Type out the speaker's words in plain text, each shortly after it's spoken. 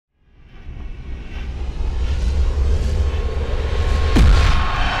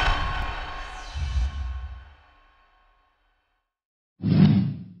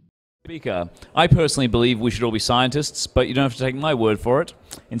speaker. I personally believe we should all be scientists, but you don't have to take my word for it.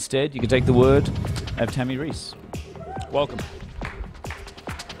 Instead, you can take the word of Tami Reiss. Welcome.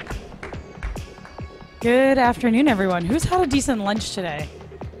 Good afternoon, everyone. Who's had a decent lunch today?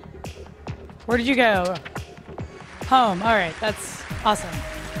 Where did you go? Home. All right, that's awesome.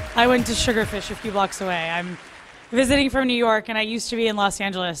 I went to Sugarfish a few blocks away. I'm visiting from New York, and I used to be in Los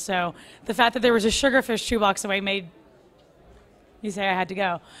Angeles, so the fact that there was a Sugarfish 2 blocks away made you say I had to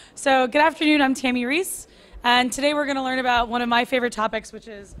go. So good afternoon, I'm Tami Reiss, and today we're going to learn about one of my favorite topics, which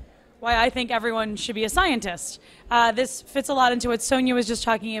is why I think everyone should be a scientist. This fits a lot into what Sonia was just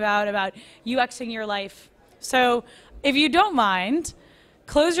talking about UXing your life. So if you don't mind,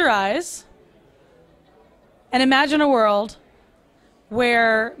 close your eyes and imagine a world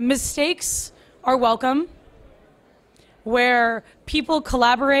where mistakes are welcome, where people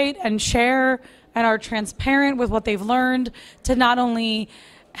collaborate and share and are transparent with what they've learned to not only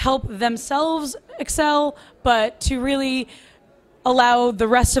help themselves excel, but to really allow the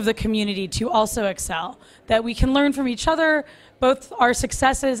rest of the community to also excel. That we can learn from each other, both our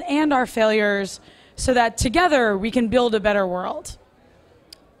successes and our failures, so that together we can build a better world.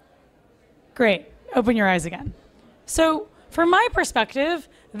 Great. Open your eyes again. So from my perspective,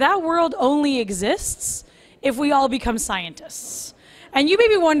 that world only exists if we all become scientists. And you may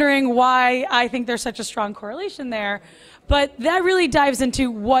be wondering why I think there's such a strong correlation there, but that really dives into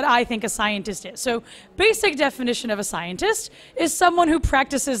what I think a scientist is. So basic definition of a scientist is someone who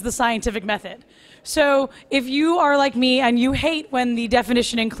practices the scientific method. So if you are like me and you hate when the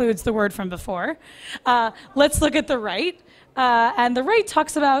definition includes the word from before, let's look at the right. And the right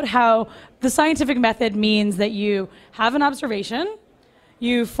talks about how the scientific method means that you have an observation,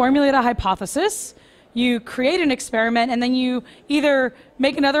 you formulate a hypothesis, you create an experiment, and then you either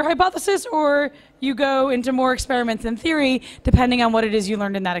make another hypothesis or you go into more experiments in theory, depending on what it is you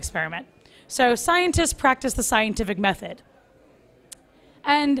learned in that experiment. So scientists practice the scientific method.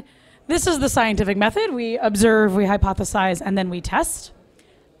 And this is the scientific method. We observe, we hypothesize, and then we test.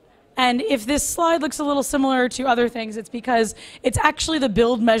 And if this slide looks a little similar to other things, it's because it's actually the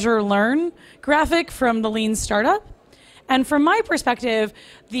build, measure, learn graphic from the Lean Startup. And from my perspective,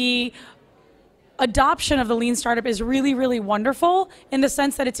 the adoption of the Lean Startup is really, really wonderful in the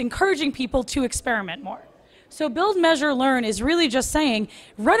sense that it's encouraging people to experiment more. So build, measure, learn is really just saying,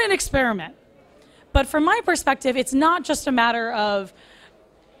 run an experiment. But from my perspective, it's not just a matter of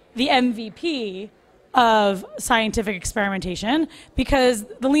the MVP of scientific experimentation, because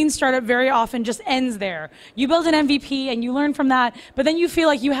the Lean Startup very often just ends there. You build an MVP and you learn from that, but then you feel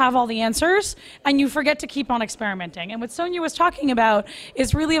like you have all the answers and you forget to keep on experimenting. And what Sonia was talking about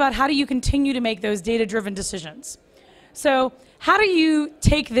is really about how do you continue to make those data-driven decisions. So how do you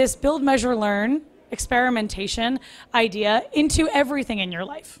take this build, measure, learn experimentation idea into everything in your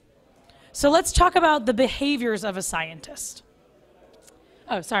life? So let's talk about the behaviors of a scientist.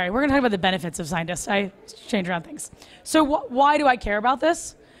 Oh, sorry, we're gonna talk about the benefits of scientists. I changed around things. So why do I care about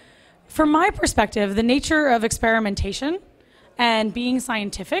this? From my perspective, the nature of experimentation and being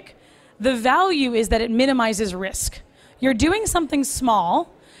scientific, the value is that it minimizes risk. You're doing something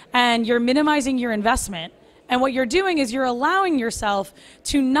small and you're minimizing your investment. And what you're doing is you're allowing yourself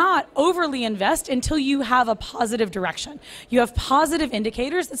to not overly invest until you have a positive direction. You have positive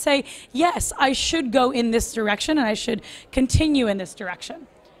indicators that say, yes, I should go in this direction and I should continue in this direction,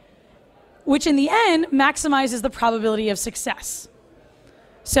 which in the end maximizes the probability of success.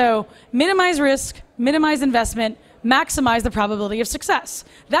 So minimize risk, minimize investment, maximize the probability of success.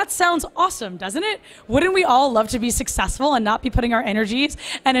 That sounds awesome, doesn't it? Wouldn't we all love to be successful and not be putting our energies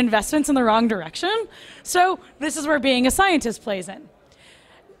and investments in the wrong direction? So this is where being a scientist plays in.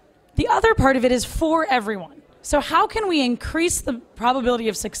 The other part of it is for everyone. So how can we increase the probability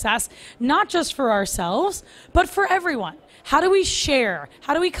of success, not just for ourselves, but for everyone? How do we share?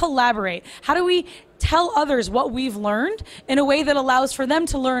 How do we collaborate? How do we tell others what we've learned in a way that allows for them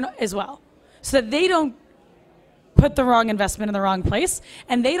to learn as well, so that they don't put the wrong investment in the wrong place,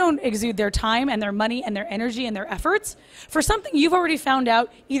 and they don't exude their time and their money and their energy and their efforts for something you've already found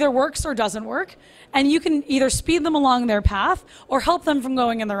out either works or doesn't work, and you can either speed them along their path or help them from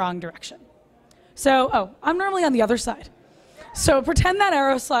going in the wrong direction. So, I'm normally on the other side. So pretend that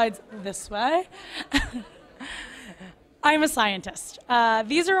arrow slides this way. I'm a scientist.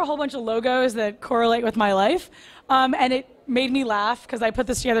 These are a whole bunch of logos that correlate with my life, and it made me laugh because I put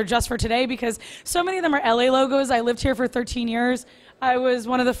this together just for today because so many of them are LA logos. I lived here for 13 years. I was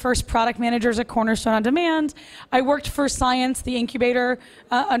one of the first product managers at Cornerstone On Demand. I worked for Science, the incubator,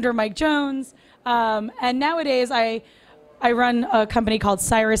 under Mike Jones. And nowadays I run a company called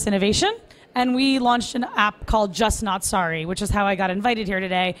Cyrus Innovation, and we launched an app called Just Not Sorry, which is how I got invited here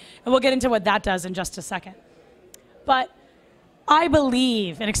today. And we'll get into what that does in just a second. But I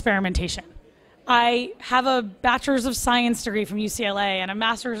believe in experimentation. I have a bachelor's of science degree from UCLA and a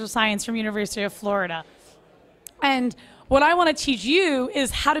master's of science from University of Florida. And what I want to teach you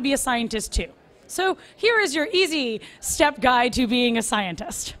is how to be a scientist too. So here is your easy step guide to being a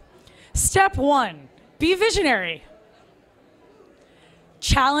scientist. Step 1, be visionary.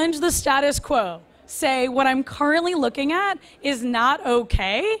 Challenge the status quo. Say, what I'm currently looking at is not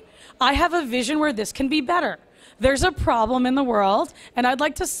okay. I have a vision where this can be better. There's a problem in the world, and I'd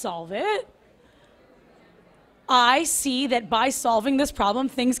like to solve it. I see that by solving this problem,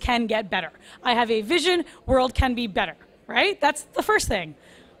 things can get better. I have a vision, world can be better, right? That's the first thing.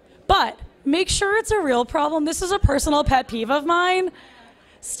 But make sure it's a real problem. This is a personal pet peeve of mine.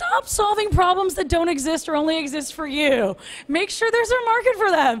 Stop solving problems that don't exist or only exist for you. Make sure there's a market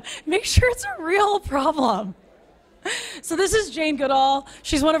for them. Make sure it's a real problem. So this is Jane Goodall.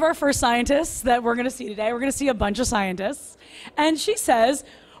 She's one of our first scientists that we're going to see today. We're going to see a bunch of scientists. And she says,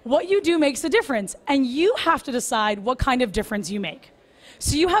 what you do makes a difference, and you have to decide what kind of difference you make.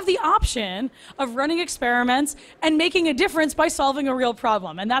 So you have the option of running experiments and making a difference by solving a real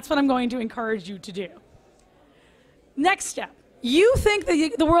problem, and that's what I'm going to encourage you to do. Next step, you think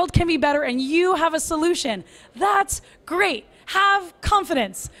that the world can be better and you have a solution. That's great. Have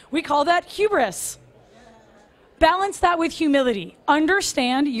confidence. We call that hubris. Balance that with humility.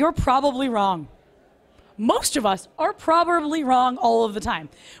 Understand you're probably wrong. Most of us are probably wrong all of the time.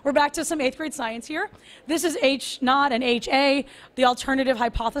 We're back to some 8th grade science here. This is H0 and HA, the alternative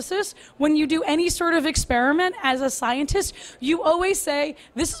hypothesis. When you do any sort of experiment as a scientist, you always say,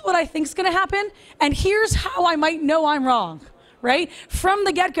 this is what I think is going to happen, and here's how I might know I'm wrong, right? From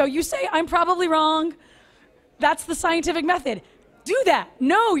the get-go, you say, I'm probably wrong. That's the scientific method. Do that.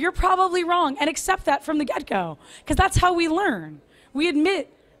 No, you're probably wrong, and accept that from the get-go, because that's how we learn. We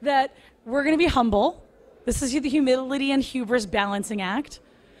admit that we're going to be humble. This is the humility and hubris balancing act.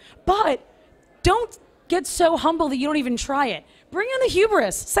 But don't get so humble that you don't even try it. Bring in the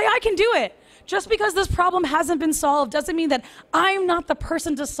hubris. Say, I can do it. Just because this problem hasn't been solved doesn't mean that I'm not the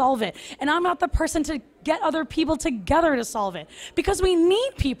person to solve it. And I'm not the person to get other people together to solve it. Because we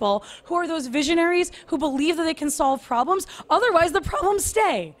need people who are those visionaries who believe that they can solve problems. Otherwise, the problems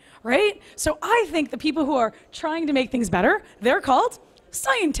stay, right? So I think the people who are trying to make things better, they're called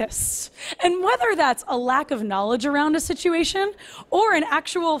scientists. And whether that's a lack of knowledge around a situation or an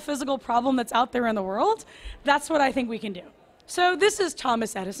actual physical problem that's out there in the world, that's what I think we can do. So this is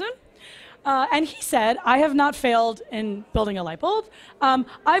Thomas Edison. And he said, I have not failed in building a light bulb.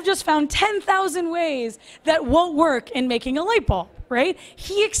 I've just found 10,000 ways that won't work in making a light bulb, right?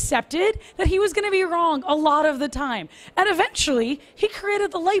 He accepted that he was going to be wrong a lot of the time. And eventually, he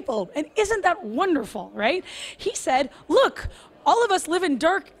created the light bulb. And isn't that wonderful, right? He said, look, all of us live in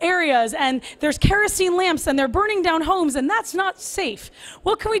dark areas, and there's kerosene lamps, and they're burning down homes, and that's not safe.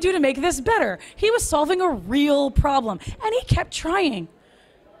 What can we do to make this better? He was solving a real problem, and he kept trying.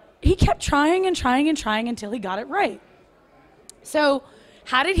 He kept trying and trying and trying until he got it right. So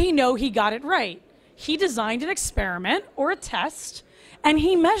how did he know he got it right? He designed an experiment or a test, and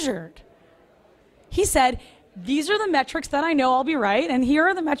he measured. He said, these are the metrics that I know I'll be right, and here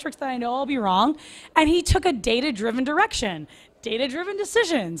are the metrics that I know I'll be wrong. And he took a data-driven direction. Data-driven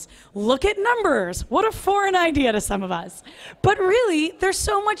decisions. Look at numbers. What a foreign idea to some of us. But really, there's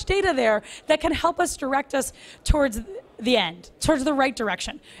so much data there that can help us direct us towards the end, towards the right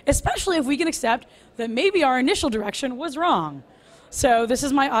direction, especially if we can accept that maybe our initial direction was wrong. So this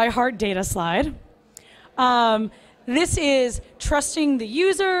is my I Heart Data slide. This is trusting the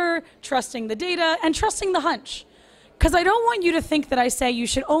user, trusting the data, and trusting the hunch. Because I don't want you to think that I say you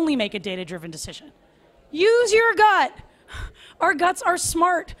should only make a data-driven decision. Use your gut. Our guts are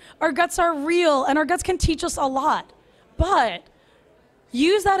smart, our guts are real, and our guts can teach us a lot. But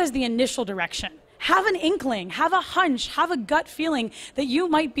use that as the initial direction. Have an inkling, have a hunch, have a gut feeling that you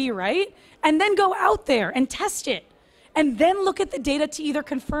might be right, and then go out there and test it. And then look at the data to either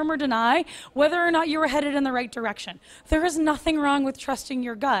confirm or deny whether or not you were headed in the right direction. There is nothing wrong with trusting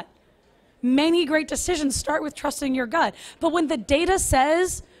your gut. Many great decisions start with trusting your gut. But when the data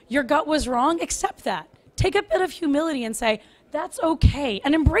says your gut was wrong, accept that. Take a bit of humility and say, that's okay,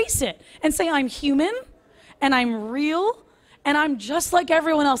 and embrace it. And say, I'm human, and I'm real, and I'm just like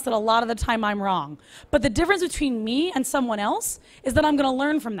everyone else that a lot of the time I'm wrong. But the difference between me and someone else is that I'm going to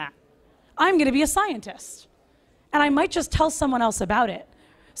learn from that. I'm going to be a scientist. And I might just tell someone else about it.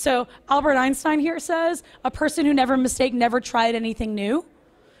 So Albert Einstein here says, a person who never never tried anything new.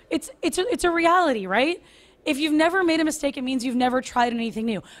 It's a reality, right? If you've never made a mistake, it means you've never tried anything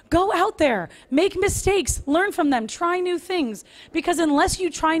new. Go out there, make mistakes, learn from them, try new things. Because unless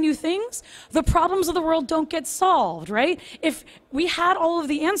you try new things, the problems of the world don't get solved, right? If we had all of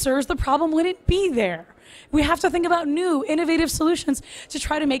the answers, the problem wouldn't be there. We have to think about new, innovative solutions to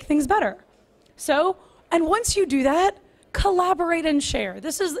try to make things better. So, and once you do that, collaborate and share.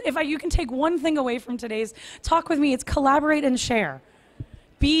 This is, you can take one thing away from today's talk with me, it's collaborate and share.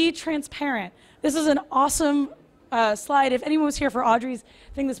 Be transparent. This is an awesome slide. If anyone was here for Audrey's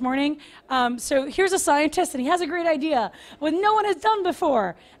thing this morning, so here's a scientist and he has a great idea, what no one has done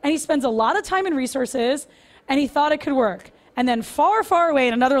before. And he spends a lot of time and resources and he thought it could work. And then far, far away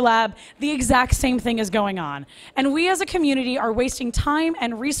in another lab, the exact same thing is going on. And we as a community are wasting time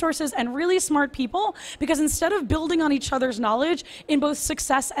and resources and really smart people because instead of building on each other's knowledge in both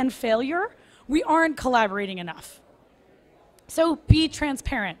success and failure, we aren't collaborating enough. So be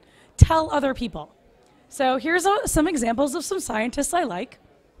transparent. Tell other people. So here's some examples of some scientists I like.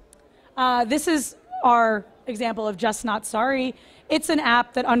 This is our example of Just Not Sorry. It's an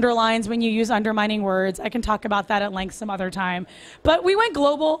app that underlines when you use undermining words. I can talk about that at length some other time. But we went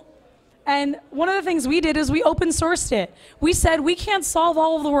global, and one of the things we did is we open sourced it. We said we can't solve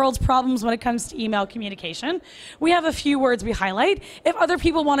all of the world's problems when it comes to email communication. We have a few words we highlight. If other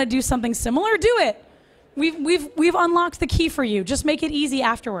people want to do something similar, do it. We've unlocked the key for you. Just make it easy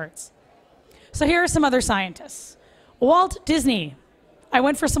afterwards. So here are some other scientists. Walt Disney. I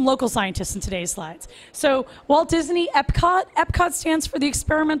went for some local scientists in today's slides. So Walt Disney, Epcot. Epcot stands for the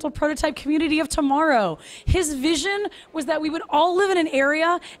Experimental Prototype Community of Tomorrow. His vision was that we would all live in an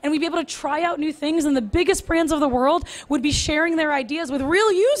area and we'd be able to try out new things, and the biggest brands of the world would be sharing their ideas with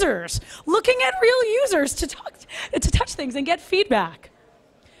real users, looking at real users to touch things and get feedback.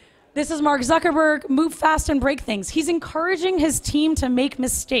 This is Mark Zuckerberg, move fast and break things. He's encouraging his team to make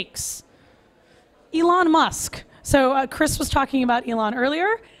mistakes. Elon Musk. So Chris was talking about Elon earlier.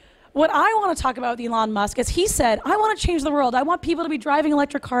 What I want to talk about with Elon Musk is he said, I want to change the world. I want people to be driving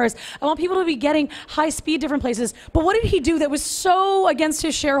electric cars. I want people to be getting high speed different places. But what did he do that was so against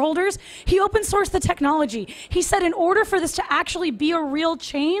his shareholders? He open sourced the technology. He said, in order for this to actually be a real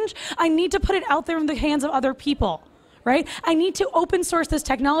change, I need to put it out there in the hands of other people. Right? I need to open source this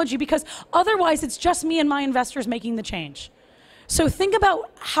technology because otherwise it's just me and my investors making the change. So think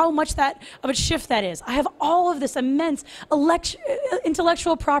about how much of a shift that is. I have all of this immense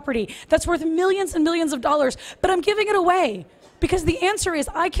intellectual property that's worth millions and millions of dollars, but I'm giving it away because the answer is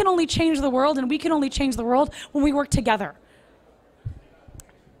I can only change the world and we can only change the world when we work together.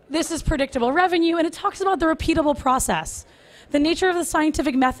 This is predictable revenue, and it talks about the repeatable process. The nature of the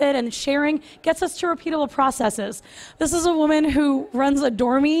scientific method and sharing gets us to repeatable processes. This is a woman who runs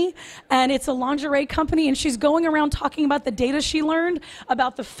Adore Me, and it's a lingerie company, and she's going around talking about the data she learned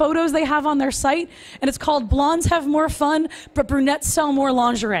about the photos they have on their site, and it's called Blondes Have More Fun, but Brunettes Sell More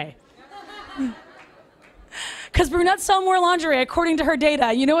Lingerie. Because brunettes sell more lingerie, according to her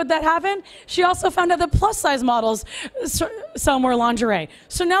data. You know what that happened? She also found out that plus-size models sell more lingerie.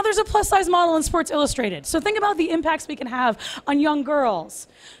 So now there's a plus-size model in Sports Illustrated. So think about the impacts we can have on young girls.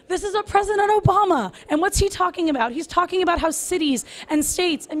 This is President Obama, and what's he talking about? He's talking about how cities and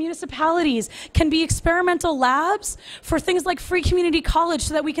states and municipalities can be experimental labs for things like free community college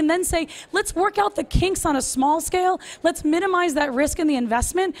so that we can then say, let's work out the kinks on a small scale, let's minimize that risk in the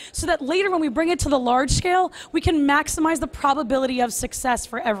investment so that later when we bring it to the large scale, we can maximize the probability of success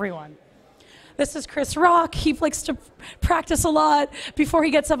for everyone. This is Chris Rock. He likes to practice a lot before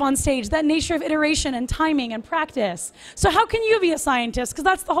he gets up on stage. That nature of iteration and timing and practice. So how can you be a scientist? Because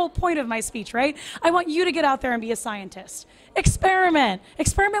that's the whole point of my speech, right? I want you to get out there and be a scientist. Experiment.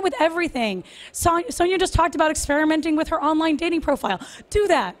 Experiment with everything. Sonia just talked about experimenting with her online dating profile. Do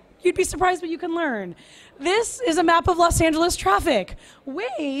that. You'd be surprised what you can learn. This is a map of Los Angeles traffic.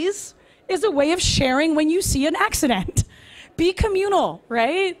 Waze is a way of sharing when you see an accident. Be communal,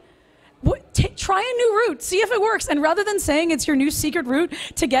 right? Try a new route, see if it works, and rather than saying it's your new secret route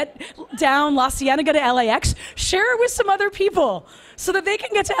to get down La Cienega to LAX, share it with some other people so that they can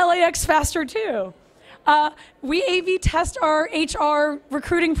get to LAX faster too. We A/B test our HR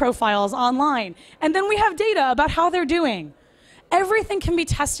recruiting profiles online, and then we have data about how they're doing. Everything can be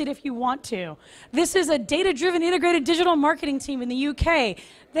tested if you want to. This is a data-driven integrated digital marketing team in the UK.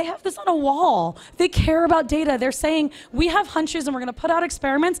 They have this on a wall. They care about data. They're saying, we have hunches and we're gonna put out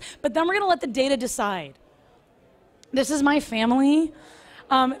experiments, but then we're gonna let the data decide. This is my family.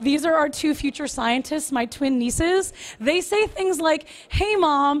 These are our two future scientists, my twin nieces. They say things like, hey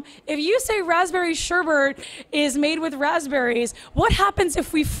mom, if you say raspberry sherbet is made with raspberries, what happens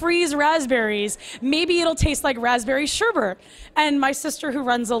if we freeze raspberries? Maybe it'll taste like raspberry sherbet. And my sister, who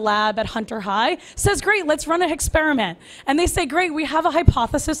runs a lab at Hunter High, says, great, let's run an experiment. And they say, great, we have a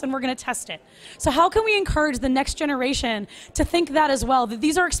hypothesis and we're going to test it. So how can we encourage the next generation to think that as well, that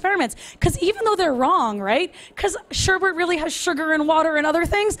these are experiments? Because even though they're wrong, right? Because sherbet really has sugar and water and other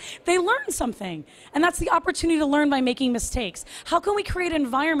things, they learn something. And that's the opportunity to learn by making mistakes. How can we create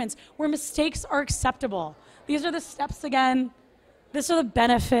environments where mistakes are acceptable? These are the steps again. These are the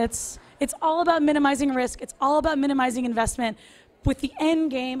benefits. It's all about minimizing risk. It's all about minimizing investment with the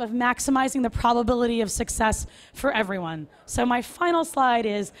end game of maximizing the probability of success for everyone. So my final slide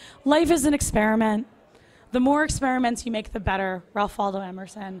is, life is an experiment. The more experiments you make, the better. Ralph Waldo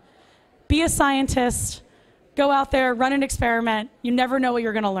Emerson. Be a scientist. Go out there, run an experiment. You never know what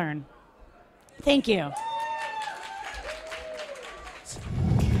you're going to learn. Thank you.